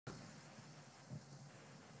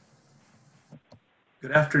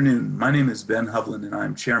Good afternoon. My name is Ben Hovland and I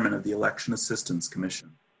am Chairman of the Election Assistance Commission.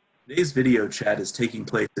 Today's video chat is taking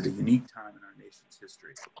place at a unique time in our nation's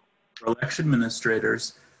history. For election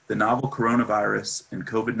administrators, the novel coronavirus and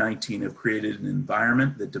COVID-19 have created an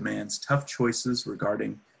environment that demands tough choices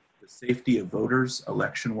regarding the safety of voters,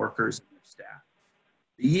 election workers, and their staff.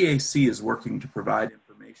 The EAC is working to provide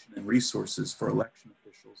information and resources for election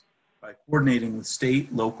officials by coordinating with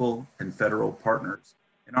state, local, and federal partners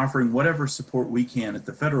and offering whatever support we can at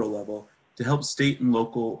the federal level to help state and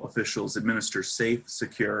local officials administer safe,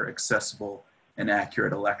 secure, accessible, and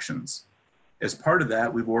accurate elections. As part of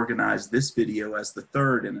that, we've organized this video as the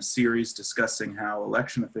third in a series discussing how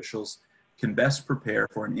election officials can best prepare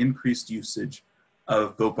for an increased usage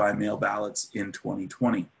of vote-by-mail ballots in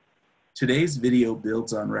 2020. Today's video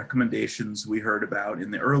builds on recommendations we heard about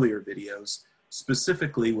in the earlier videos,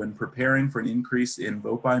 specifically when preparing for an increase in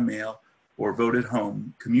vote-by-mail or vote at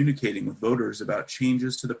home. Communicating with voters about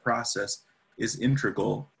changes to the process is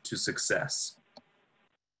integral to success.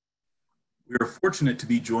 We are fortunate to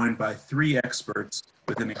be joined by three experts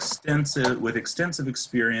with extensive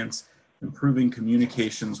experience improving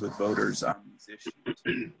communications with voters on these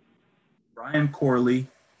issues. Brian Corley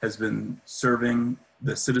has been serving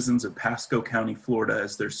the citizens of Pasco County, Florida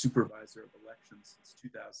as their Supervisor of Elections since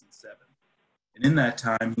 2007. And in that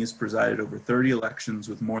time, he has presided over 30 elections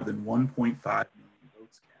with more than 1.5 million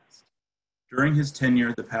votes cast. During his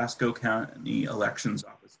tenure, the Pasco County Elections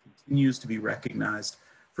Office continues to be recognized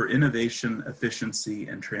for innovation, efficiency,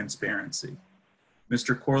 and transparency.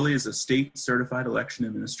 Mr. Corley is a state certified election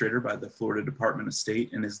administrator by the Florida Department of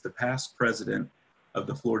State and is the past president of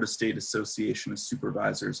the Florida State Association of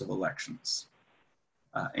Supervisors of Elections.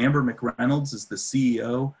 Amber McReynolds is the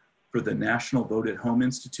CEO for the National Vote at Home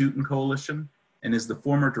Institute and Coalition and is the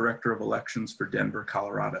former director of elections for Denver,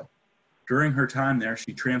 Colorado. During her time there,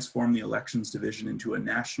 she transformed the elections division into a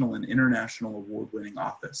national and international award-winning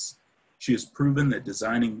office. She has proven that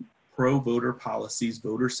designing pro-voter policies,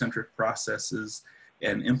 voter-centric processes,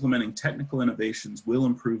 and implementing technical innovations will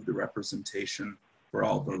improve the representation for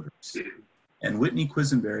all voters. And Whitney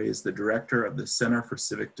Quesenbery is the director of the Center for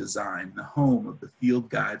Civic Design, the home of the field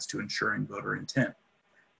guides to ensuring voter intent.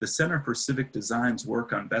 The Center for Civic Design's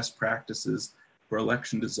work on best practices for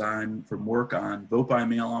election design, from work on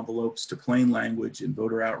vote-by-mail envelopes to plain language and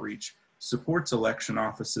voter outreach, supports election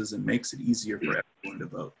offices and makes it easier for everyone to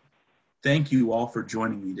vote. Thank you all for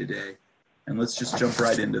joining me today, and let's just jump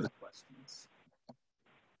right into the questions.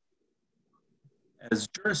 As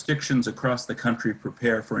jurisdictions across the country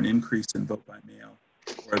prepare for an increase in vote-by-mail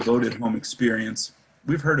or a vote-at-home experience,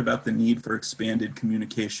 we've heard about the need for expanded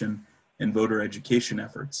communication and voter education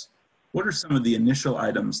efforts. What are some of the initial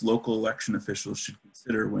items local election officials should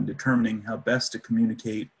consider when determining how best to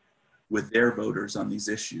communicate with their voters on these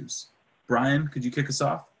issues? Brian, could you kick us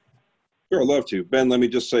off? Sure, I'd love to. Ben, let me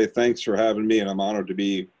just say thanks for having me, and I'm honored to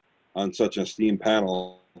be on such an esteemed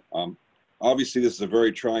panel. Obviously, this is a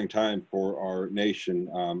very trying time for our nation,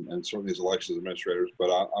 and certainly as elections administrators, but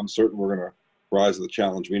I'm certain we're going to rise to the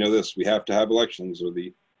challenge. We know this: we have to have elections, or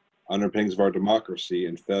the underpinnings of our democracy,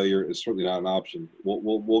 and failure is certainly not an option.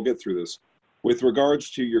 We'll get through this. With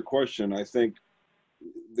regards to your question, I think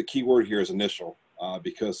the key word here is initial,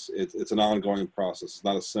 because it's an ongoing process. It's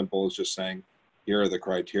not as simple as just saying, here are the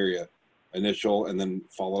criteria. Initial, and then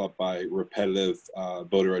followed up by repetitive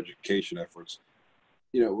voter education efforts.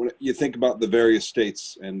 You know, when you think about the various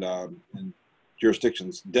states and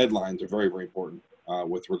jurisdictions, deadlines are very, very important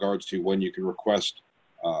with regards to when you can request,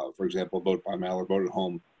 for example, vote by mail or vote at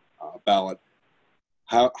home ballot.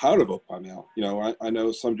 How to vote by mail. You know, I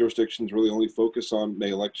know some jurisdictions really only focus on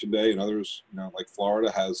May election day, and others, you know, like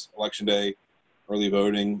Florida has election day, early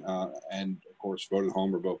voting, and of course vote at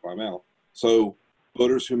home or vote by mail. So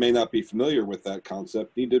voters who may not be familiar with that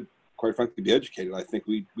concept need to, quite frankly, be educated. I think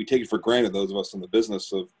we take it for granted, those of us in the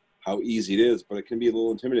business, of how easy it is, but it can be a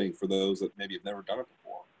little intimidating for those that maybe have never done it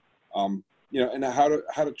before. You know, and how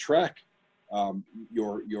to track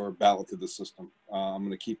your ballot through the system. I'm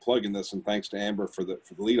going to keep plugging this, and thanks to Amber for the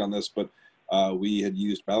lead on this, but we had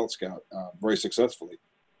used Ballot Scout very successfully,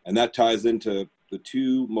 and that ties into the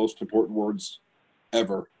two most important words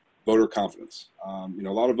ever: voter confidence. You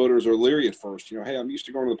know, a lot of voters are leery at first. You know, hey, I'm used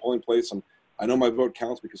to going to the polling place and I know my vote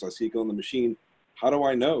counts because I see it go in the machine. How do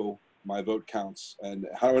I know my vote counts, and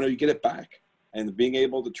how do I know you get it back? And being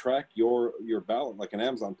able to track your ballot like an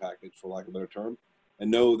Amazon package, for lack of a better term, and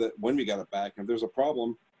know that when we got it back, and if there's a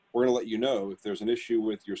problem, we're going to let you know. If there's an issue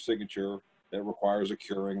with your signature that requires a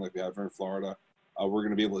curing, like we have here in Florida, we're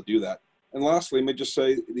going to be able to do that. And lastly, let me just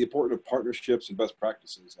say the importance of partnerships and best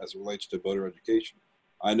practices as it relates to voter education.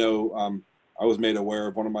 I know I was made aware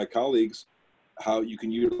of one of my colleagues how you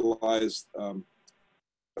can utilize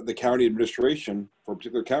the county administration for a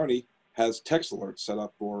particular county has text alerts set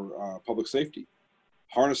up for public safety.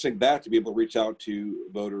 Harnessing that to be able to reach out to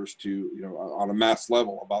voters on a mass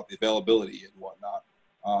level about the availability and whatnot,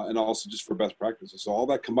 and also just for best practices. So all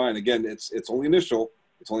that combined, again, it's only initial,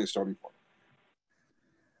 it's only a starting point.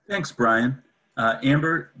 Thanks, Brian.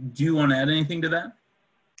 Amber, do you want to add anything to that?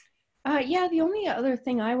 Yeah, the only other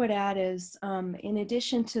thing I would add is, in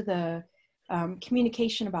addition to the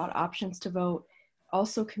communication about options to vote,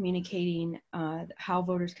 also communicating how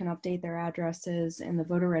voters can update their addresses and the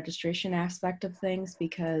voter registration aspect of things,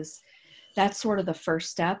 because that's sort of the first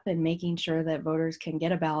step in making sure that voters can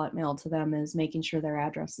get a ballot mailed to them, is making sure their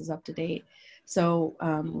address is up to date. So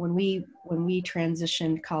when we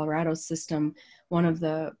transitioned Colorado's system, one of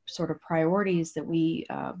the sort of priorities that we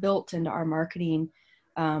built into our marketing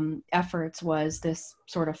efforts was this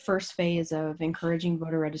sort of first phase of encouraging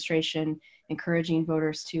voter registration, encouraging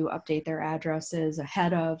voters to update their addresses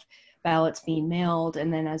ahead of ballots being mailed,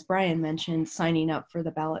 and then, as Brian mentioned, signing up for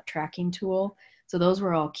the ballot tracking tool. So those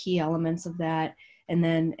were all key elements of that. And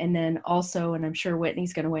then also, and I'm sure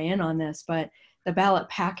Whitney's going to weigh in on this, but the ballot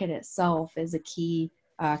packet itself is a key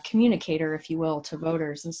communicator, if you will, to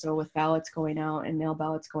voters. And so with ballots going out and mail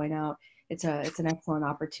ballots going out, it's an excellent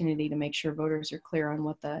opportunity to make sure voters are clear on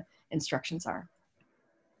what the instructions are.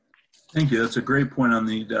 Thank you. That's a great point on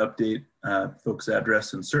the need to update folks'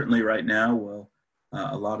 address. And certainly right now, well,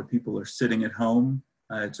 a lot of people are sitting at home.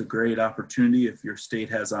 It's a great opportunity if your state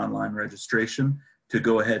has online registration to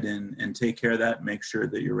go ahead and take care of that, make sure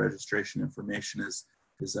that your registration information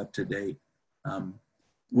is up to date.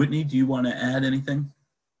 Whitney, do you want to add anything?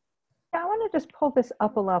 Yeah, I want to just pull this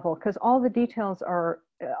up a level, because all the details are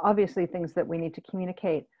obviously things that we need to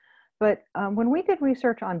communicate. But when we did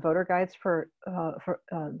research on voter guides for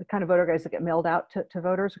the kind of voter guides that get mailed out to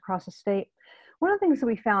voters across the state, one of the things that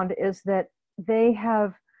we found is that they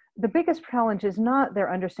have, the biggest challenge is not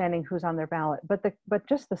their understanding who's on their ballot, but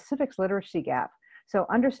just the civics literacy gap. So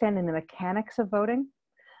understanding the mechanics of voting.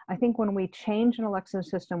 I think when we change an election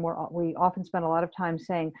system, we often spend a lot of time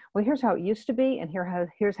saying, well, here's how it used to be, and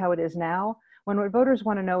here's how it is now. When what voters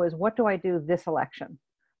want to know is, what do I do this election?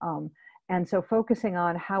 And so focusing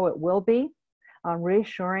on how it will be,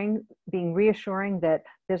 being reassuring that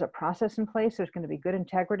there's a process in place, there's going to be good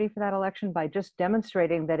integrity for that election by just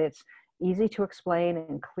demonstrating that it's easy to explain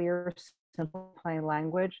in clear, simple, plain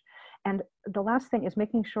language. And the last thing is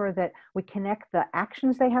making sure that we connect the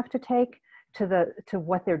actions they have to take to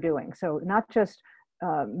what they're doing. So not just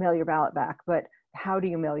mail your ballot back, but how do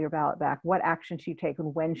you mail your ballot back? What action should you take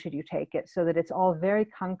and when should you take it? So that it's all very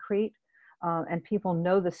concrete and people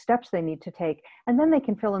know the steps they need to take. And then they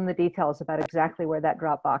can fill in the details about exactly where that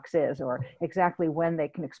drop box is or exactly when they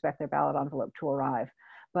can expect their ballot envelope to arrive.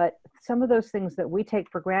 But some of those things that we take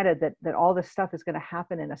for granted, that all this stuff is going to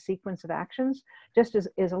happen in a sequence of actions, just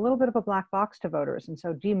is a little bit of a black box to voters. And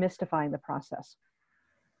so demystifying the process.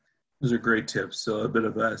 Those are great tips. So a bit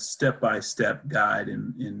of a step-by-step guide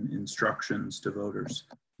in instructions to voters.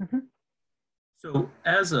 Mm-hmm. So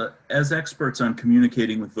as experts on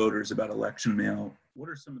communicating with voters about election mail, what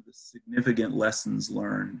are some of the significant lessons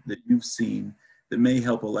learned that you've seen that may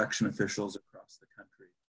help election officials across the country?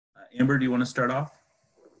 Amber, do you want to start off?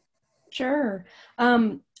 Sure.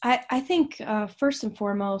 I think first and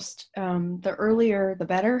foremost, the earlier the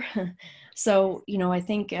better. So, I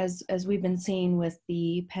think as we've been seeing with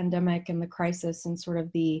the pandemic and the crisis and sort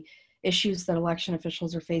of the issues that election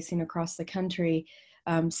officials are facing across the country,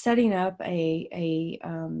 setting up a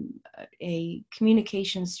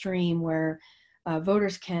communication stream where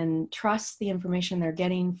voters can trust the information they're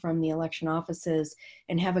getting from the election offices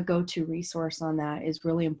and have a go-to resource on that is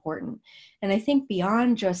really important. And I think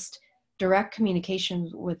beyond just direct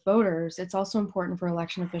communication with voters, it's also important for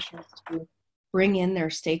election officials to bring in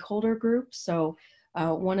their stakeholder groups. So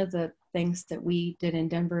one of the things that we did in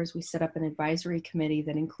Denver is we set up an advisory committee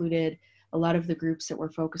that included a lot of the groups that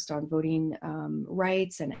were focused on voting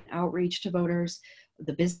rights and outreach to voters,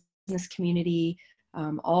 the business community,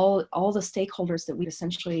 all the stakeholders that we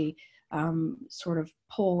essentially sort of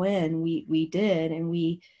pull in, we did, and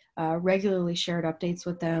we regularly shared updates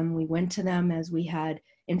with them. We went to them as we had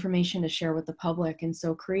information to share with the public. And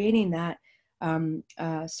so creating that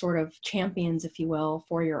sort of champions, if you will,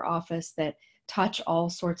 for your office that touch all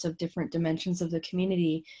sorts of different dimensions of the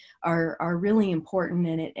community are really important,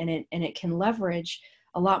 and it can leverage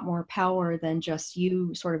a lot more power than just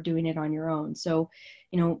you sort of doing it on your own. So,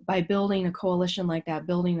 by building a coalition like that,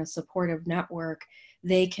 building a supportive network,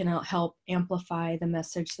 they can help amplify the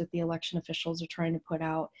message that the election officials are trying to put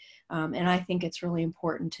out. And I think it's really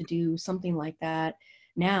important to do something like that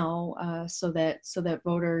now, so that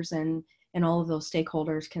voters and all of those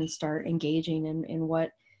stakeholders can start engaging in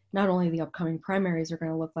what not only the upcoming primaries are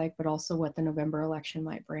going to look like, but also what the November election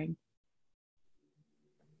might bring.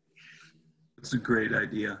 It's a great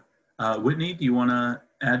idea. Whitney, do you want to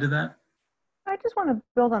add to that? I just want to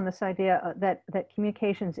build on this idea that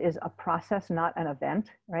communications is a process, not an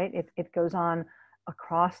event, right? It goes on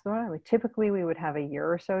across the, typically we would have a year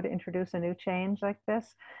or so to introduce a new change like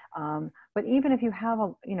this. But even if you have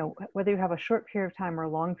whether you have a short period of time or a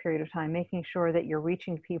long period of time, making sure that you're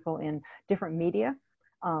reaching people in different media,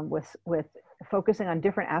 with focusing on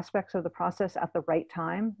different aspects of the process at the right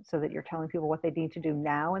time, so that you're telling people what they need to do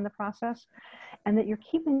now in the process, and that you're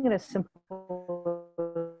keeping it as simple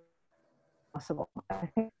as possible. I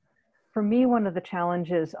think for me, one of the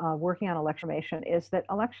challenges working on election information is that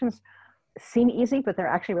elections seem easy, but they're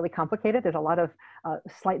actually really complicated. There's a lot of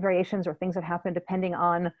slight variations or things that happen depending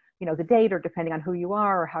on the date, or depending on who you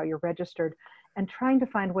are or how you're registered, and trying to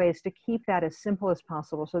find ways to keep that as simple as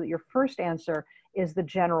possible so that your first answer is the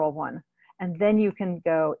general one. And then you can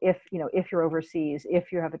go, if you're overseas,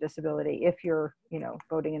 if you have a disability, if you're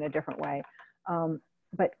voting in a different way,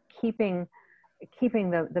 but keeping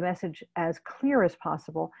the message as clear as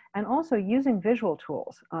possible, and also using visual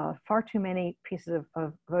tools. Far too many pieces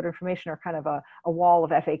of voter information are kind of a wall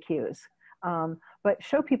of FAQs. But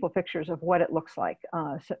show people pictures of what it looks like.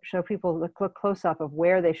 Show people look close up of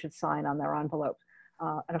where they should sign on their envelope.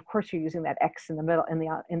 And of course, you're using that X in the middle,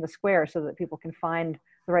 in the square, so that people can find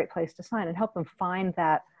the right place to sign, and help them find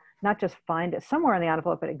that, not just find it somewhere in the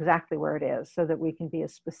envelope, but exactly where it is, so that we can be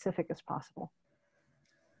as specific as possible.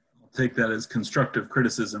 I'll take that as constructive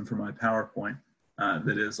criticism for my PowerPoint.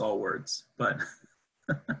 That is all words, but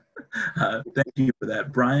thank you for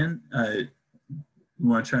that. Brian, you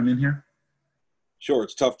want to chime in here? Sure,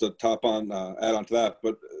 it's tough to add on to that,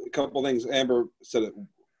 but a couple things. Amber said it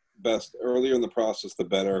best: earlier in the process, the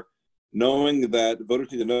better. Knowing that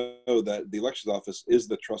voters need to know that the elections office is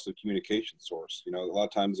the trusted communication source. A lot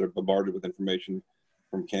of times they're bombarded with information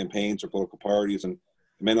from campaigns or political parties, and it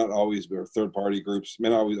may not always be, or third-party groups, may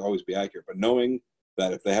not always be accurate. But knowing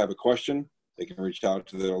that if they have a question, they can reach out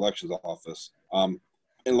to their elections office. And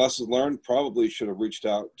lessons learned, probably should have reached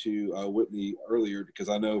out to Whitney earlier, because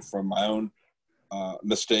I know from my own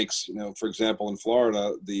mistakes, for example, in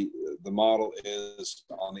Florida, the model is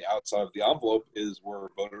on the outside of the envelope is where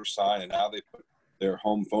voters sign, and now they put their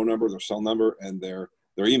home phone number, their cell number, and their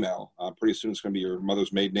email. Pretty soon it's going to be your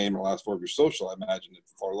mother's maiden name or last four of your social, I imagine, if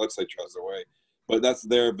the Florida legislature has their way. But that's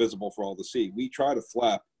there, visible for all to see. We tried to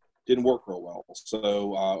flap, didn't work real well.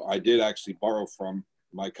 So I did actually borrow from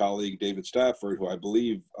my colleague David Stafford, who I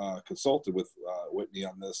believe consulted with Whitney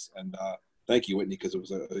on this, and thank you, Whitney, because it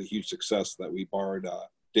was a huge success that we borrowed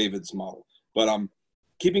David's model. But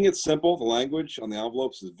keeping it simple, the language on the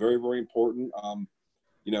envelopes is very, very important.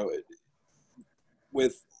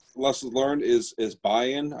 With lessons learned is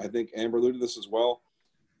buy-in. I think Amber alluded to this as well.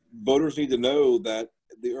 Voters need to know that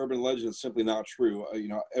the urban legend is simply not true.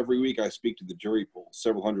 Every week I speak to the jury pool,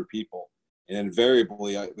 several hundred people, and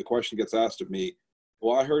invariably the question gets asked of me,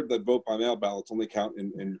 well, I heard that vote by mail ballots only count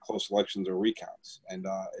in close elections or recounts. And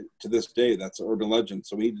to this day, that's an urban legend.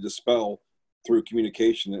 So we need to dispel through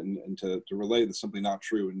communication and to relay that's simply not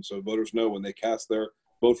true. And so voters know when they cast their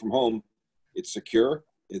vote from home, it's secure,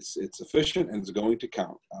 it's efficient, and it's going to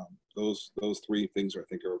count. Those three things I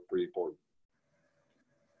think are pretty important.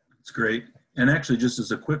 That's great. And actually, just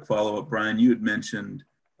as a quick follow-up, Brian, you had mentioned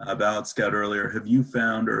Ballot Scout earlier. Have you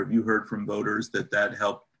found, or have you heard from voters that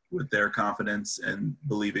helped with their confidence and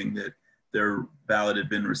believing that their ballot had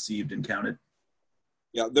been received and counted?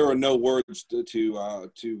 Yeah, there are no words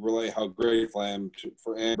to relay how grateful I am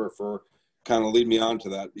for Amber for kind of leading me on to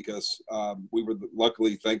that, because we were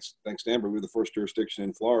luckily, thanks to Amber, we were the first jurisdiction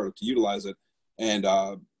in Florida to utilize it, and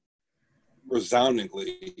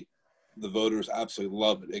resoundingly, the voters absolutely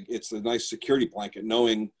love it. It's a nice security blanket,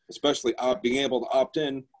 knowing, especially being able to opt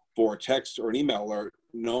in for a text or an email alert,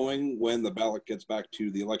 knowing when the ballot gets back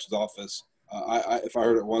to the elections office. If I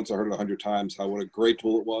heard it once, I heard it 100 times, what a great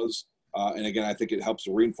tool it was. And again, I think it helps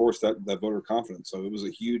to reinforce that voter confidence. So it was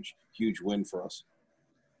a huge, huge win for us.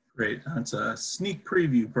 Great. That's a sneak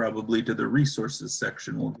preview probably to the resources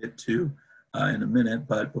section we'll get to in a minute.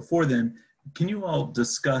 But before then, can you all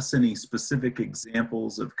discuss any specific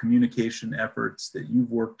examples of communication efforts that you've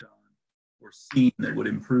worked on or seen that would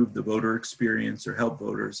improve the voter experience or help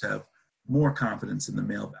voters have more confidence in the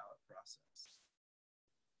mail ballot process?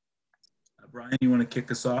 Brian, you want to kick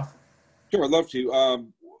us off? Sure, I'd love to.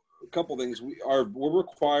 A couple things. We're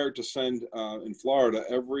required to send in Florida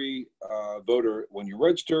every voter, when you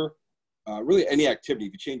register, really any activity.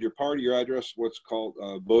 If you change your party, your address, what's called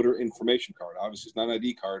a voter information card. Obviously, it's not an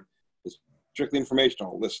ID card. It's strictly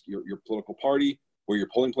informational. It'll list your political party, where your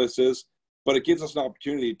polling place is, but it gives us an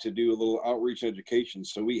opportunity to do a little outreach and education.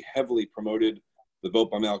 So we heavily promoted the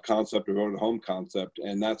vote by mail concept or vote at home concept,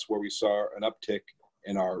 and that's where we saw an uptick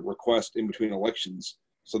in our request in between elections.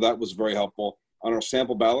 So that was very helpful. On our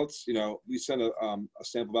sample ballots, we send a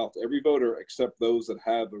sample ballot to every voter except those that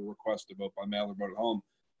have a request to vote by mail or vote at home.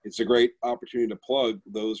 It's a great opportunity to plug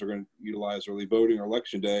those who are going to utilize early voting or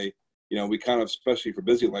election day. We kind of, especially for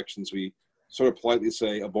busy elections, we sort of politely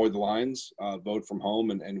say avoid the lines, vote from home,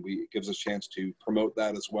 and it gives us a chance to promote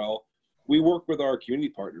that as well. We work with our community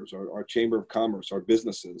partners, our Chamber of Commerce, our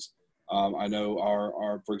businesses. I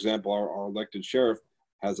know for example, our elected sheriff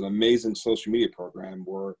has an amazing social media program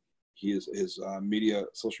where his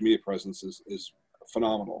social media presence is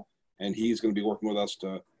phenomenal, and he's going to be working with us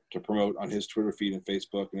to promote on his Twitter feed and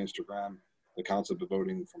Facebook and Instagram the concept of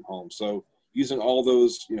voting from home. So using all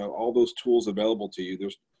those tools available to you,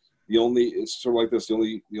 it's sort of like this.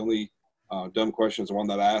 The only dumb question is the one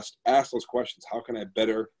that ask those questions. How can I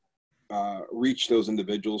better reach those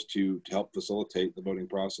individuals to help facilitate the voting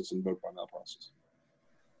process and vote by mail process?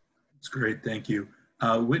 That's great, thank you.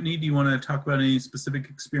 Whitney, do you want to talk about any specific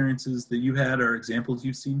experiences that you had or examples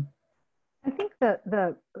you've seen? I think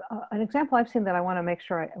an example I've seen that I want to make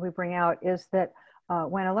sure we bring out is that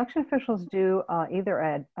when election officials do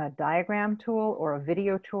either a diagram tool or a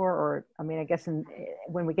video tour, or I guess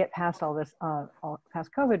when we get past all this, past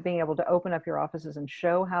COVID, being able to open up your offices and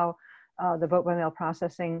show how the vote by mail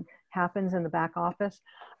processing happens in the back office.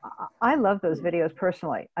 I love those videos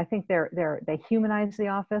personally. I think they humanize the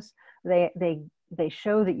office. They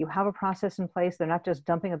show that you have a process in place. They're not just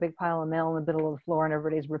dumping a big pile of mail in the middle of the floor and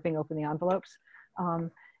everybody's ripping open the envelopes.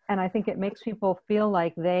 And I think it makes people feel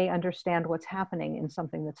like they understand what's happening in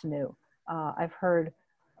something that's new. I've heard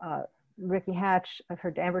Ricky Hatch, I've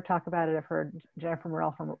heard Amber talk about it. I've heard Jennifer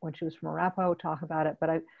Morrell when she was from Arapahoe talk about it.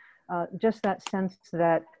 But just that sense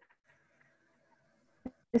that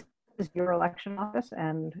this is your election office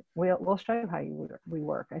and we'll show you how we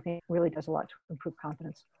work. I think really does a lot to improve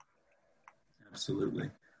confidence. Absolutely.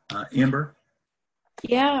 Amber?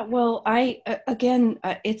 Yeah, well,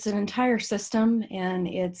 it's an entire system, and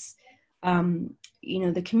it's,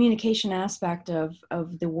 the communication aspect of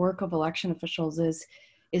the work of election officials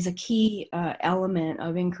is a key element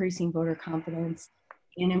of increasing voter confidence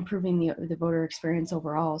and improving the voter experience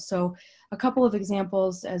overall. So a couple of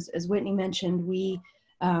examples, as Whitney mentioned,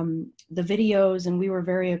 the videos, and we were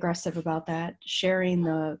very aggressive about that, sharing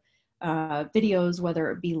the videos, whether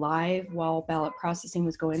it be live while ballot processing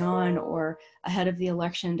was going on or ahead of the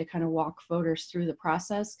election to kind of walk voters through the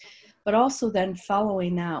process, but also then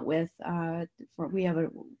following that with,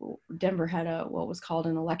 Denver had what was called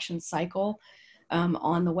an election cycle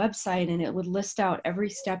on the website, and it would list out every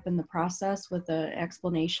step in the process with an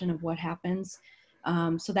explanation of what happens.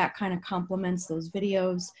 So that kind of complements those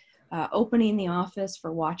videos, opening the office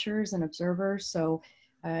for watchers and observers. So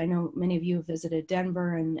I know many of you have visited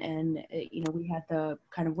Denver, and we had the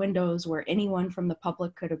kind of windows where anyone from the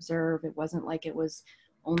public could observe. It wasn't like it was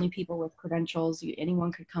only people with credentials.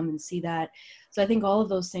 Anyone could come and see that. So I think all of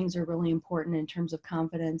those things are really important in terms of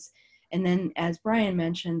confidence. And then, as Brian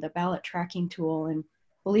mentioned, the ballot tracking tool, and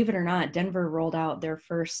believe it or not, Denver rolled out their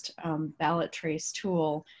first ballot trace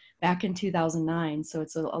tool back in 2009. So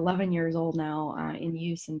it's 11 years old now in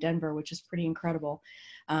use in Denver, which is pretty incredible.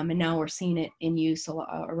 And now we're seeing it in use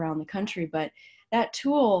around the country. But that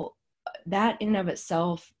tool, that in and of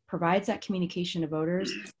itself provides that communication to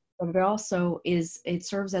voters, but it also it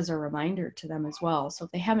serves as a reminder to them as well. So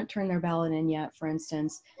if they haven't turned their ballot in yet, for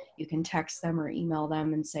instance, you can text them or email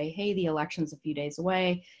them and say, hey, the election's a few days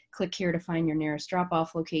away. Click here to find your nearest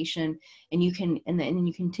drop-off location. And then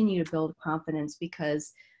you continue to build confidence,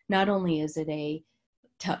 because not only is it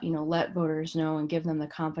let voters know and give them the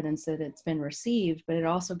confidence that it's been received, but it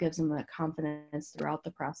also gives them the confidence throughout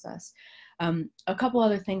the process. A couple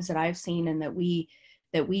other things that I've seen and that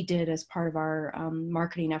we did as part of our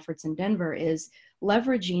marketing efforts in Denver is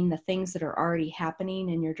leveraging the things that are already happening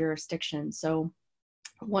in your jurisdiction. So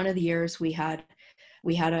one of the years we had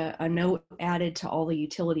a note added to all the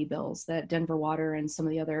utility bills that Denver Water and some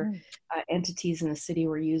of the other entities in the city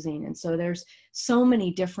were using. And so there's so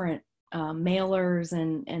many different mailers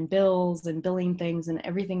and bills and billing things and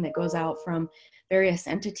everything that goes out from various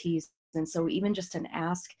entities. And so even just an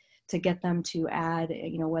ask to get them to add,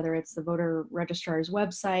 whether it's the voter registrar's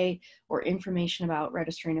website or information about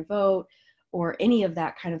registering a vote or any of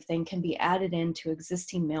that kind of thing, can be added into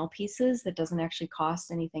existing mail pieces that doesn't actually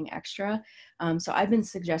cost anything extra. So I've been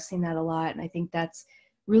suggesting that a lot, and I think that's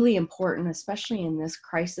really important, especially in this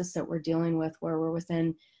crisis that we're dealing with, where we're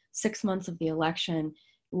within 6 months of the election.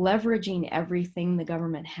 Leveraging everything the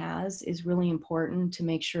government has is really important to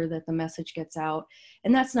make sure that the message gets out.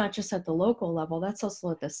 And that's not just at the local level, that's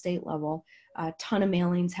also at the state level. A ton of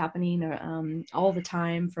mailings happening all the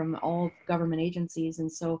time from all government agencies. And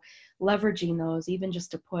so leveraging those, even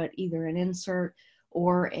just to put either an insert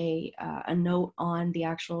or a note on the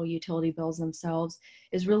actual utility bills themselves,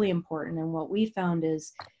 is really important. And what we found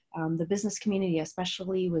is the business community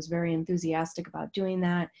especially was very enthusiastic about doing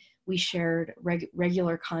that. We shared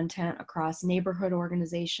regular content across neighborhood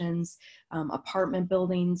organizations. Apartment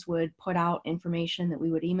buildings would put out information that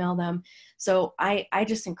we would email them. So I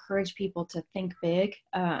just encourage people to think big,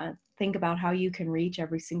 think about how you can reach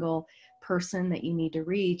every single person that you need to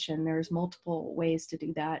reach. And there's multiple ways to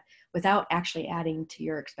do that without actually adding to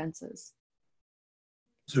your expenses.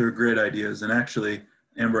 Those are great ideas. And actually,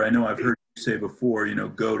 Amber, I know I've heard you say before, you know,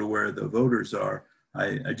 go to where the voters are.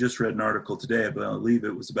 I just read an article today, I believe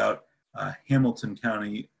it was about Hamilton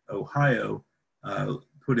County, Ohio,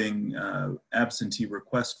 putting absentee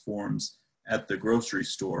request forms at the grocery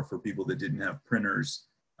store for people that didn't have printers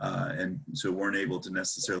and so weren't able to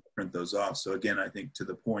necessarily print those off. So again, I think to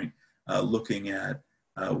the point, looking at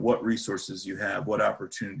what resources you have, what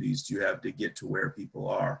opportunities do you have to get to where people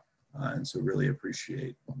are, and so really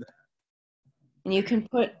appreciate that. And you can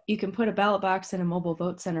put a ballot box in a mobile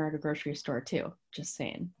vote center at a grocery store too. Just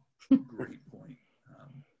saying. Great point.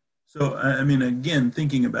 So I mean, again,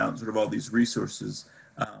 thinking about sort of all these resources,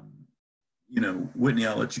 you know, Whitney,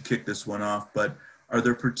 I'll let you kick this one off. But are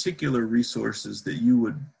there particular resources that you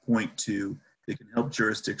would point to that can help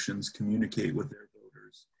jurisdictions communicate with their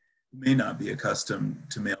voters who may not be accustomed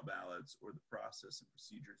to mail ballots or the process and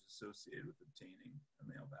procedures associated with obtaining a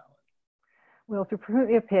mail ballot? Well, to prove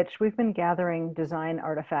a pitch, we've been gathering design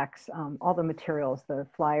artifacts, all the materials, the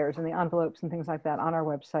flyers and the envelopes and things like that on our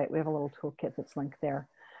website. We have a little toolkit that's linked there.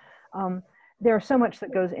 There's so much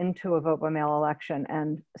that goes into a vote by mail election,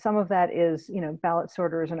 and some of that is, you know, ballot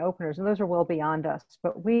sorters and openers, and those are well beyond us.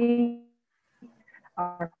 But we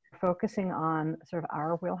are focusing on sort of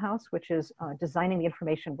our wheelhouse, which is designing the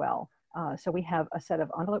information well. So we have a set of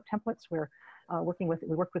envelope templates. We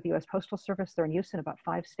work with the U.S. Postal Service. They're in use in about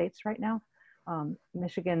 5 states right now.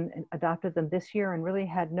 Michigan adopted them this year and really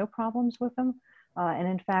had no problems with them. And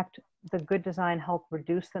in fact, the good design helped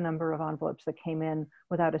reduce the number of envelopes that came in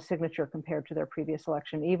without a signature compared to their previous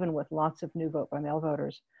election, even with lots of new vote by mail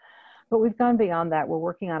voters. But we've gone beyond that. We're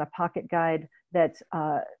working on a pocket guide that's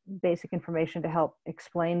basic information to help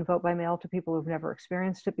explain vote by mail to people who've never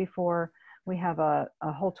experienced it before. We have a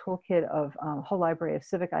whole toolkit of a whole library of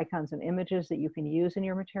civic icons and images that you can use in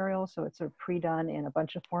your material. So it's sort of pre-done in a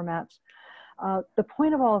bunch of formats. The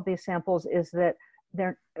point of all of these samples is that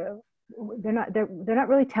they're not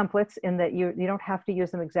really templates in that you don't have to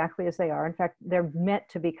use them exactly as they are. In fact, they're meant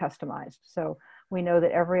to be customized. So we know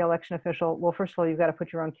that every election official, well, first of all, you've got to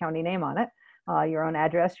put your own county name on it, your own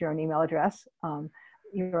address, your own email address,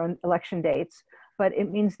 your own election dates. But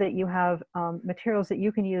it means that you have materials that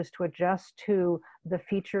you can use to adjust to the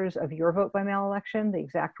features of your vote by mail election, the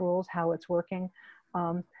exact rules, how it's working.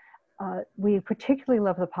 We particularly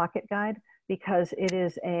love the pocket guide because it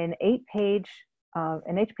is an 8-page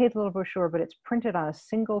little brochure, but it's printed on a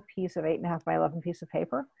single piece of 8.5 by 11 piece of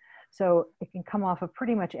paper. So it can come off of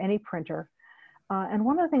pretty much any printer. And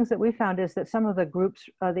one of the things that we found is that some of the groups,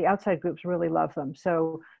 the outside groups really love them.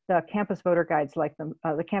 So the campus voter guides like them.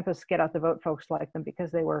 The campus Get Out the Vote folks like them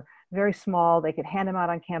because they were very small. They could hand them out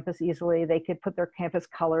on campus easily. They could put their campus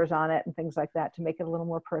colors on it and things like that to make it a little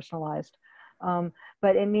more personalized.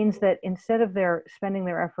 But it means that instead of spending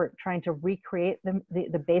their effort trying to recreate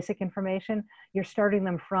the basic information, you're starting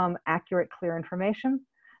them from accurate, clear information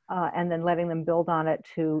and then letting them build on it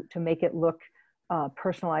to make it look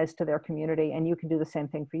personalized to their community. And you can do the same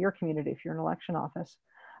thing for your community if you're an election office.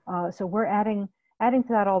 So we're adding to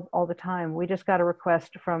that all the time. We just got a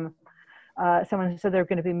request from someone who said they're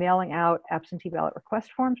going to be mailing out absentee ballot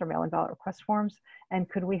request forms or mail-in ballot request forms. And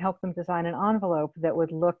could we help them design an envelope that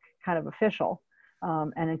would look kind of official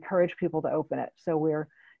and encourage people to open it? So we're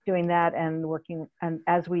doing that and working. And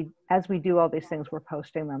as we do all these things, we're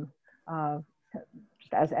posting them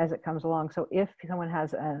just as it comes along. So if someone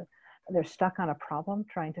they're stuck on a problem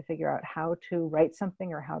trying to figure out how to write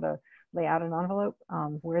something or how to lay out an envelope,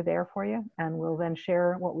 we're there for you. And we'll then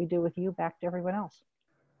share what we do with you back to everyone else.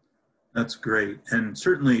 That's great. And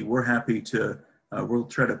certainly we're happy to, we'll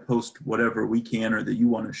try to post whatever we can or that you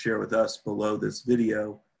want to share with us below this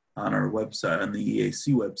video on our website, on the EAC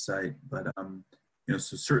website. But, you know,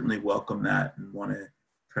 so certainly welcome that and want to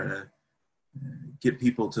try to get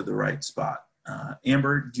people to the right spot.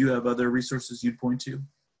 Amber, do you have other resources you'd point to?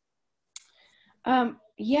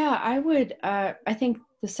 Yeah, I would. I think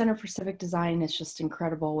the Center for Civic Design is just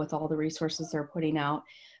incredible with all the resources they're putting out.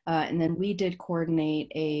 And then we did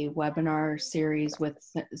coordinate a webinar series with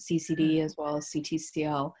CCD as well as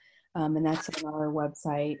CTCL, and that's on our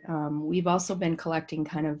website. We've also been collecting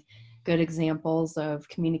kind of good examples of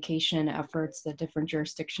communication efforts that different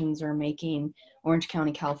jurisdictions are making. Orange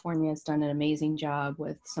County, California has done an amazing job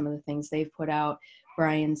with some of the things they've put out.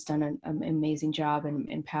 Brian's done an amazing job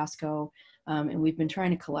in Pasco. And we've been trying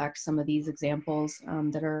to collect some of these examples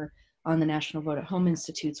that are on the National Vote at Home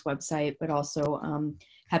Institute's website, but also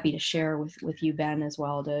happy to share with you, Ben, as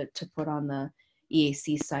well to put on the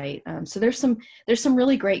EAC site. So there's some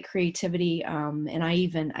really great creativity, and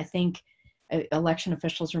I think election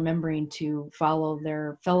officials remembering to follow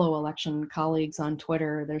their fellow election colleagues on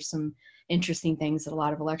Twitter. There's some interesting things that a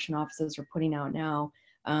lot of election offices are putting out now.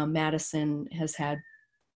 Madison has had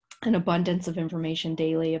an abundance of information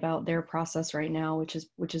daily about their process right now, which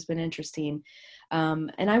has been interesting.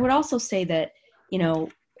 And I would also say that,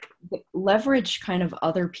 leverage kind of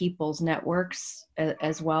other people's networks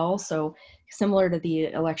as well. So similar to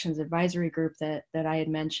the elections advisory group that I had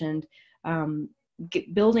mentioned,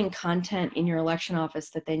 building content in your election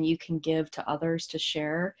office that then you can give to others to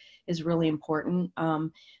share is really important.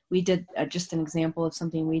 We did just an example of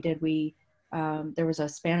something we did. There was a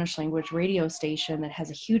Spanish language radio station that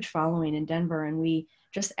has a huge following in Denver, and we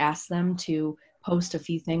just asked them to post a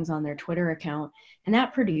few things on their Twitter account, and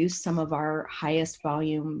that produced some of our highest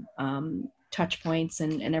volume touch points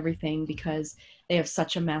and everything, because they have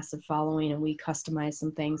such a massive following, and we customized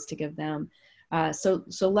some things to give them. So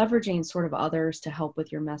leveraging sort of others to help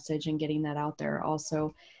with your message and getting that out there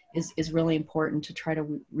also is really important to try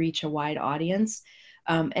to reach a wide audience.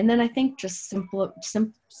 And then I think just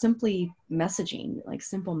simply messaging, like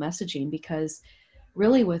simple messaging, because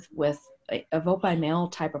really with a vote by mail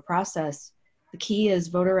type of process, the key is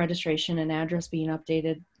voter registration and address being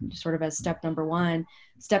updated sort of as step number one.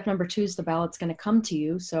 Step number two is the ballot's going to come to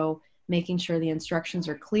you. So making sure the instructions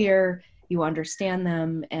are clear, you understand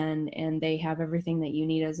them, and they have everything that you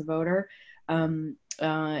need as a voter,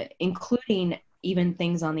 including even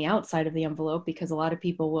things on the outside of the envelope, because a lot of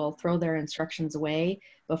people will throw their instructions away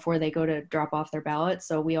before they go to drop off their ballot.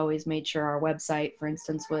 So we always made sure our website, for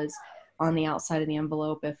instance, was on the outside of the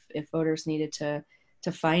envelope if voters needed to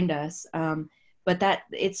find us. But that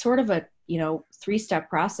it's sort of a three-step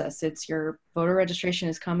process. It's your voter registration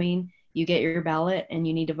is coming, you get your ballot, and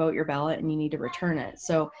you need to vote your ballot, and you need to return it.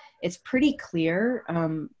 So it's pretty clear,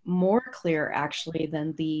 more clear actually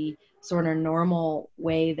than the sort of normal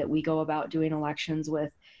way that we go about doing elections,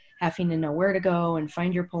 with having to know where to go and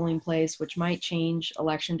find your polling place, which might change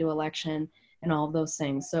election to election and all of those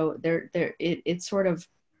things. So it's sort of,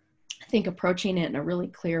 I think, approaching it in a really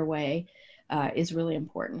clear way is really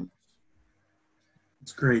important.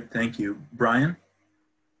 That's great. Thank you. Brian?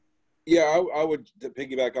 Yeah, I would, to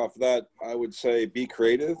piggyback off of that, I would say be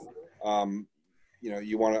creative.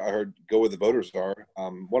 You want to, I heard, go where the voters are.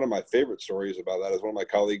 One of my favorite stories about that is one of my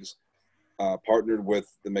colleagues partnered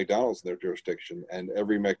with the McDonald's in their jurisdiction, and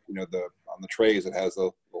every on the trays it has a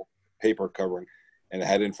little paper covering, and it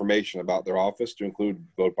had information about their office to include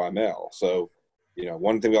vote by mail. So,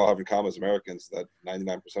 one thing we all have in common as Americans, that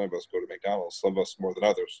 99% of us go to McDonald's, some of us more than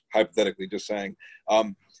others, hypothetically just saying.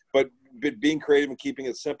 But being creative and keeping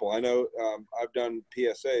it simple. I know I've done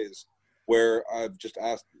PSAs where I've just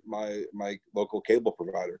asked my local cable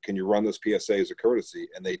provider, can you run this PSA as a courtesy?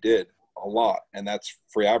 And they did a lot. And that's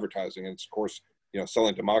free advertising. And it's, of course,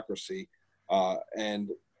 selling democracy. And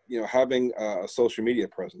having a social media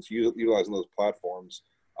presence, utilizing those platforms.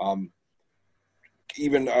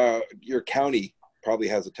 Even your county probably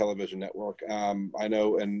has a television network. I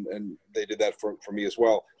know, and they did that for me as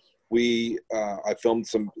well. I filmed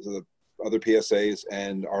some other PSAs,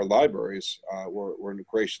 and our libraries were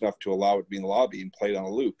gracious enough to allow it to be in the lobby and played on a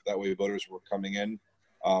loop. That way voters were coming in,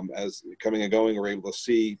 as coming and going, were able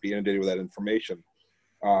to be inundated with that information.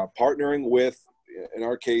 Partnering with, in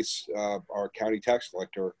our case, our county tax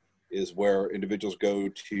collector is where individuals go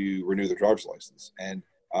to renew their driver's license. And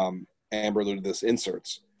Amber alluded to this,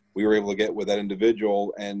 inserts. We were able to get with that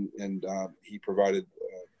individual, and he provided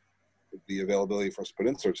the availability for us to put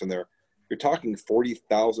inserts in there. You're talking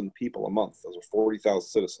 40,000 people a month. Those are 40,000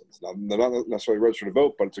 citizens. Now, they're not necessarily registered to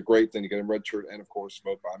vote, but it's a great thing to get them registered, and of course,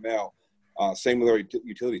 vote by mail. Same with our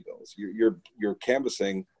utility bills. You're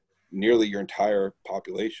canvassing nearly your entire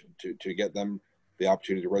population to get them the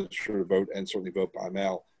opportunity to register to vote, and certainly vote by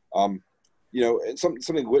mail. And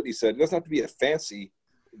something Whitney said, it doesn't have to be a fancy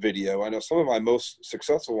video. I know some of my most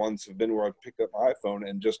successful ones have been where I picked up my iPhone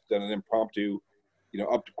and just done an impromptu,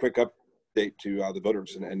 quick update to the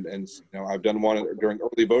voters. And I've done one during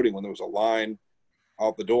early voting when there was a line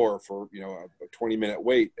out the door for, a 20-minute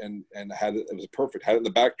wait, and it was perfect. Had it in the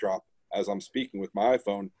backdrop as I'm speaking with my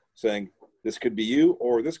iPhone saying, this could be you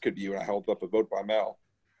or this could be you. And I held up a vote by mail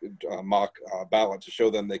mock ballot to show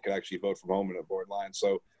them they could actually vote from home and avoid lines.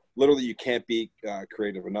 So literally you can't be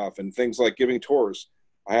creative enough. And things like giving tours.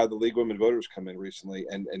 I had the League of Women Voters come in recently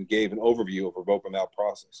and gave an overview of a vote by mail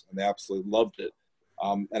process, and they absolutely loved it.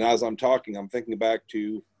 And as I'm talking, I'm thinking back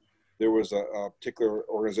to, there was a particular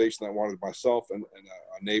organization that wanted myself and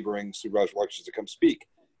a neighboring supervisor elections to come speak.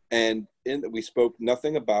 And we spoke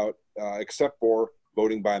nothing about, except for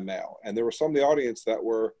voting by mail. And there were some of the audience that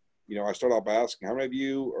were, I started out by asking, how many of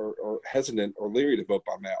you are hesitant or leery to vote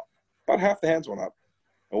by mail? About half the hands went up.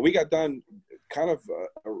 And we got done kind of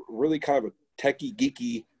a techie,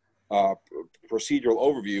 geeky procedural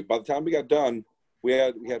overview. By the time we got done, we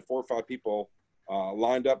had 4 or 5 people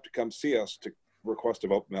lined up to come see us to request a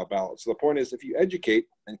vote by mail ballot. So the point is, if you educate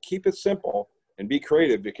and keep it simple and be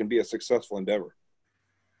creative, it can be a successful endeavor.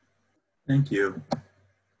 Thank you.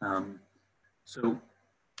 So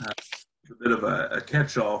a bit of a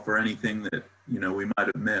catch-all for anything that we might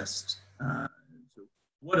have missed. So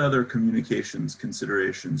what other communications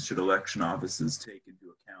considerations should election offices take into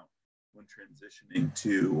account when transitioning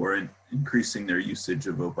to or increasing their usage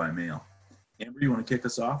of vote by mail? Amber, you want to kick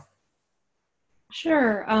us off?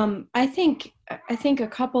 Sure. I think a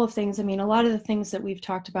couple of things. I mean, a lot of the things that we've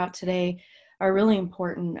talked about today are really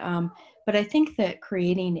important. But I think that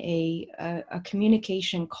creating a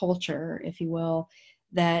communication culture, if you will,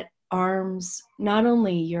 that arms not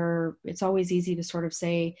only it's always easy to sort of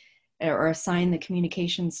say or assign the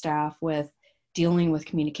communication staff with dealing with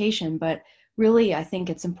communication, but really I think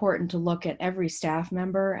it's important to look at every staff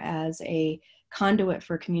member as a conduit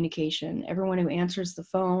for communication. Everyone who answers the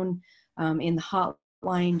phone in the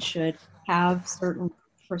hotline should have certain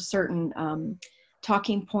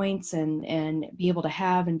talking points and be able to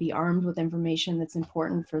have and be armed with information that's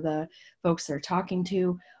important for the folks they're talking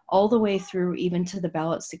to, all the way through even to the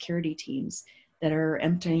ballot security teams that are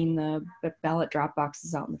emptying the ballot drop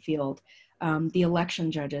boxes out in the field. The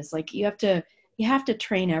election judges, like you have to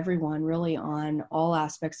train everyone really on all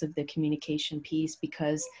aspects of the communication piece,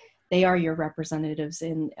 because they are your representatives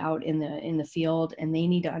out in the field, and they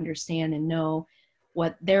need to understand and know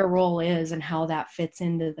what their role is and how that fits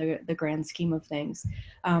into the grand scheme of things.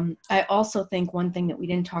 I also think one thing that we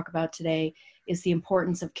didn't talk about today is the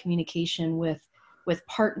importance of communication with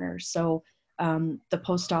partners. So the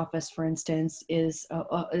post office, for instance, is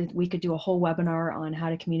we could do a whole webinar on how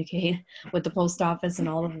to communicate with the post office and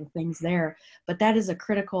all of the things there. But that is a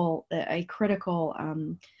critical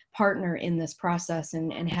partner in this process,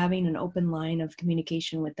 and having an open line of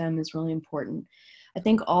communication with them is really important. I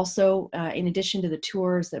think also, in addition to the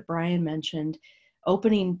tours that Brian mentioned,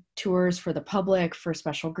 opening tours for the public, for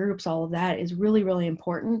special groups, all of that is really, really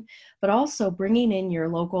important. But also bringing in your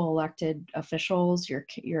local elected officials,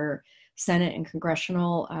 your Senate and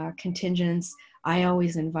congressional contingents. I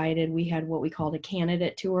always we had what we called a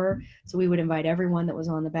candidate tour. So we would invite everyone that was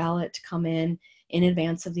on the ballot to come in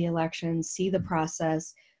advance of the election, see the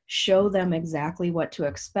process, show them exactly what to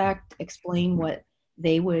expect, explain what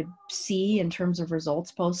they would see in terms of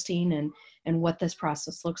results posting and what this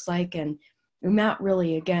process looks like. And that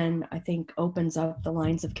really, again, I think opens up the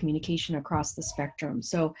lines of communication across the spectrum.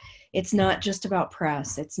 So it's not just about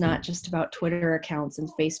press. It's not just about Twitter accounts and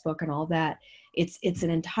Facebook and all that. It's an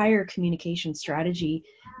entire communication strategy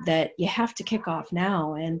that you have to kick off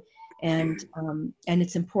now. And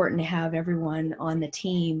it's important to have everyone on the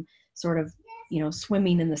team sort of,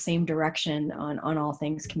 swimming in the same direction on all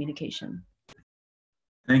things communication.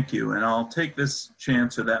 Thank you. And I'll take this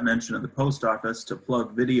chance or that mention of the post office to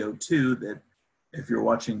plug video 2 that, if you're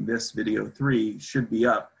watching this, video 3 should be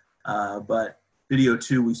up. But video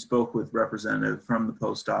 2, we spoke with representative from the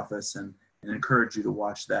post office and encourage you to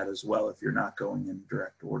watch that as well if you're not going in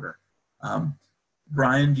direct order.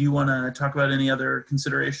 Brian, do you want to talk about any other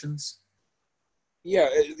considerations? Yeah,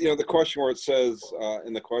 the question where it says,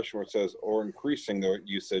 or increasing the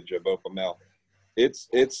usage of vote by mail, it's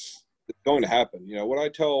going to happen. What I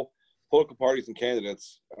tell political parties and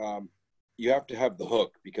candidates, you have to have the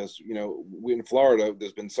hook, because, we in Florida,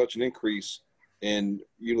 there's been such an increase in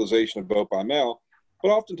utilization of vote by mail, but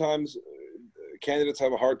oftentimes candidates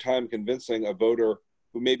have a hard time convincing a voter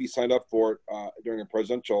who maybe signed up for it during a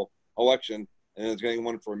presidential election and is getting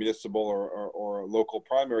one for a municipal or a local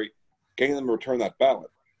primary, getting them to return that ballot.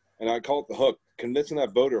 And I call it the hook, convincing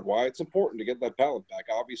that voter why it's important to get that ballot back.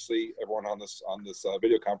 Obviously, everyone on this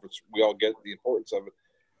video conference, we all get the importance of it.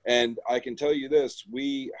 And I can tell you this: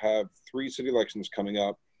 we have 3 city elections coming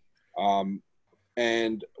up,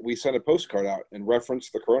 and we sent a postcard out and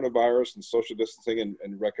referenced the coronavirus and social distancing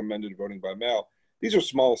and recommended voting by mail. These are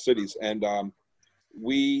small cities, and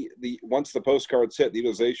once the postcards hit, the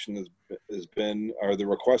utilization has been, or the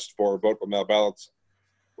request for vote by mail ballots,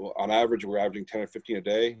 well, on average, we're averaging 10 or 15 a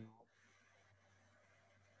day.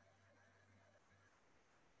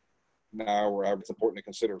 Now it's important to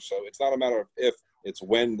consider. So it's not a matter of if, it's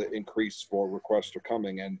when the increase for requests are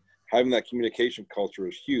coming, and having that communication culture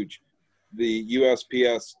is huge. The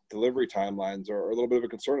USPS delivery timelines are a little bit of a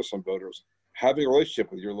concern to some voters. Having a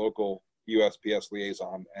relationship with your local USPS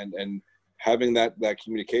liaison and having that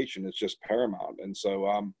communication is just paramount. And so,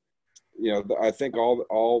 I think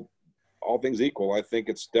all things equal, I think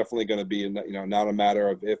it's definitely going to be, not a matter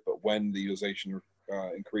of if, but when the utilization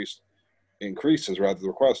increases rather than the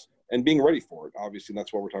request, and being ready for it. Obviously,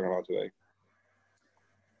 that's what we're talking about today.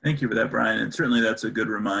 Thank you for that, Brian. And certainly that's a good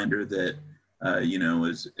reminder that,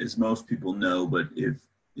 as most people know, but if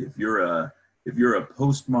you're a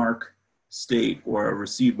postmark state or a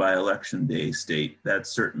received by election day state, that's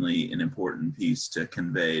certainly an important piece to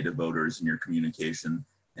convey to voters in your communication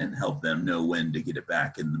and help them know when to get it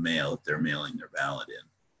back in the mail if they're mailing their ballot in.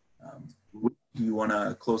 Do you want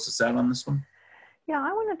to close us out on this one? Yeah,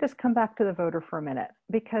 I want to just come back to the voter for a minute,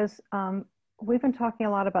 because we've been talking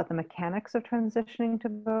a lot about the mechanics of transitioning to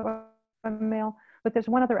vote by mail, but there's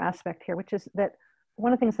one other aspect here, which is that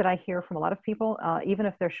one of the things that I hear from a lot of people, even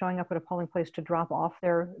if they're showing up at a polling place to drop off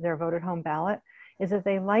their voted home ballot, is that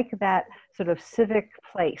they like that sort of civic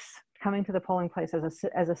place, coming to the polling place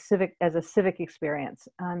as a civic experience.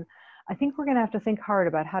 And I think we're going to have to think hard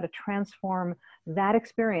about how to transform that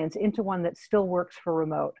experience into one that still works for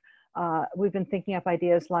remote. We've been thinking up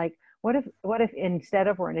ideas like, what if instead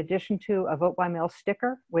of, or in addition to, a vote by mail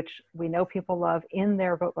sticker, which we know people love, in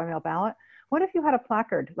their vote by mail ballot, what if you had a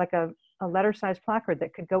placard, like a letter-sized placard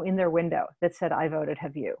that could go in their window that said, "I voted,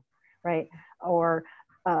 have you?" Right? Or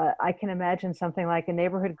I can imagine something like a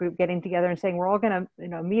neighborhood group getting together and saying, we're all going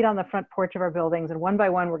to meet on the front porch of our buildings, and one by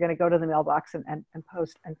one we're going to go to the mailbox and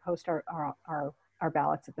post our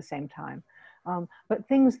ballots at the same time. But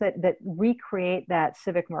things that recreate that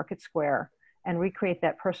civic market square and recreate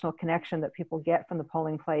that personal connection that people get from the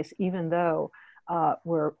polling place, even though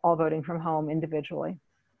we're all voting from home individually.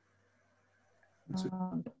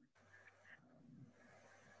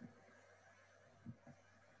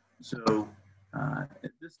 So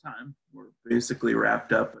at this time, we're basically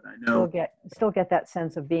wrapped up, but I know still get that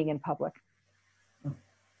sense of being in public.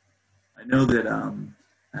 I know that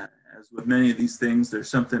as with many of these things, there's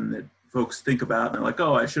something that folks think about and they're like,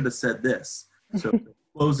 oh, I should have said this. So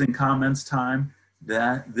closing comments time,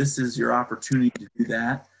 this is your opportunity to do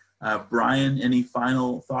that. Brian, any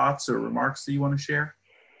final thoughts or remarks that you want to share?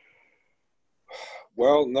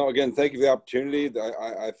 Well, no, again, thank you for the opportunity.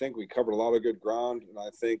 I think we covered a lot of good ground, and I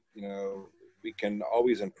think, we can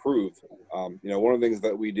always improve. One of the things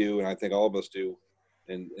that we do, and I think all of us do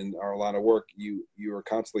in our line of work, you are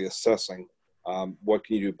constantly assessing what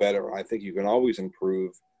can you do better. I think you can always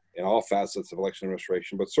improve in all facets of election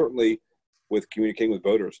administration, but certainly with communicating with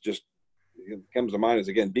voters. Just it comes to mind is,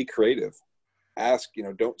 again, be creative. Ask,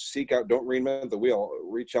 don't seek out, don't reinvent the wheel.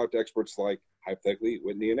 Reach out to experts like, hypothetically,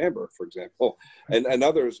 Whitney and Amber, for example, and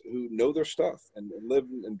others who know their stuff and live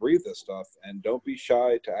and breathe this stuff. And don't be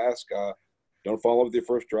shy to ask. Don't follow with your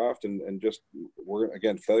first draft, and just,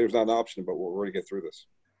 again, failure is not an option, but we're going to get through this.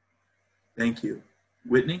 Thank you.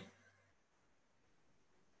 Whitney?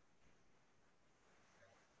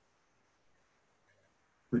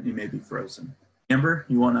 Whitney may be frozen. Amber,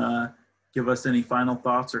 you want to give us any final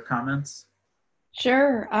thoughts or comments?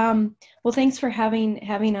 Sure. Well, thanks for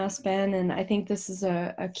having us, Ben. And I think this is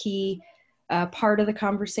a key part of the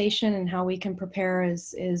conversation, and how we can prepare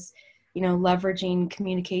is leveraging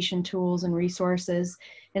communication tools and resources.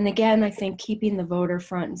 And again, I think keeping the voter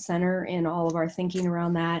front and center in all of our thinking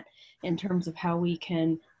around that, in terms of how we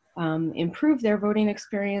can improve their voting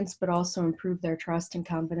experience, but also improve their trust and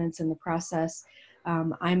confidence in the process.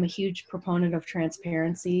 I'm a huge proponent of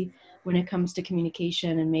transparency when it comes to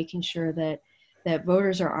communication, and making sure that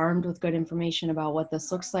voters are armed with good information about what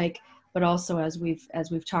this looks like, but also, as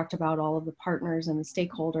we've talked about, all of the partners and the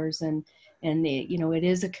stakeholders, and it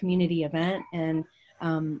is a community event, and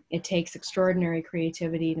it takes extraordinary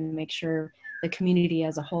creativity to make sure the community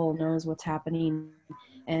as a whole knows what's happening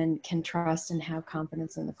and can trust and have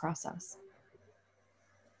confidence in the process.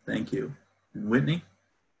 Thank you. And Whitney?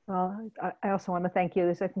 Well, I also want to thank you.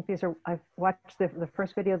 I think these are, I've watched the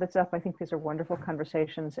first video that's up. I think these are wonderful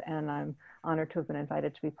conversations, and I'm honored to have been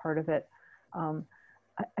invited to be part of it.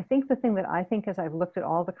 I think the thing that I think as I've looked at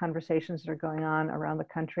all the conversations that are going on around the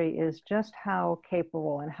country is just how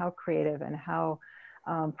capable and how creative and how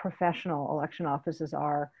professional election offices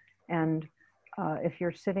are. And if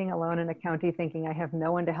you're sitting alone in a county thinking, I have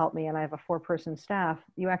no one to help me and I have a 4-person staff,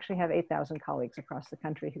 you actually have 8,000 colleagues across the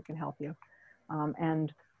country who can help you.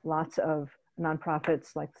 And lots of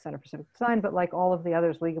nonprofits like the Center for Civic Design, but like all of the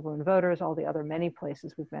others, League of Women Voters, all the other many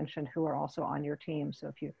places we've mentioned who are also on your team. So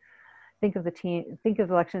if you think of the team, think of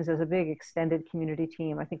elections as a big extended community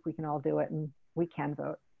team, I think we can all do it and we can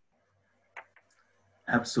vote.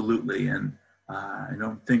 Absolutely. And I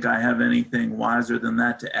don't think I have anything wiser than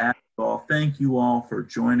that to add. All. Thank you all for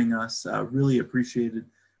joining us. Really appreciated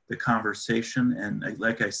the conversation. And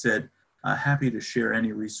like I said, happy to share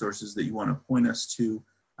any resources that you want to point us to.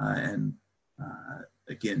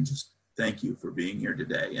 Again, just thank you for being here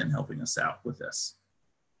today and helping us out with this.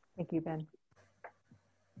 Thank you, Ben.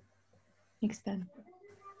 Thanks, Ben.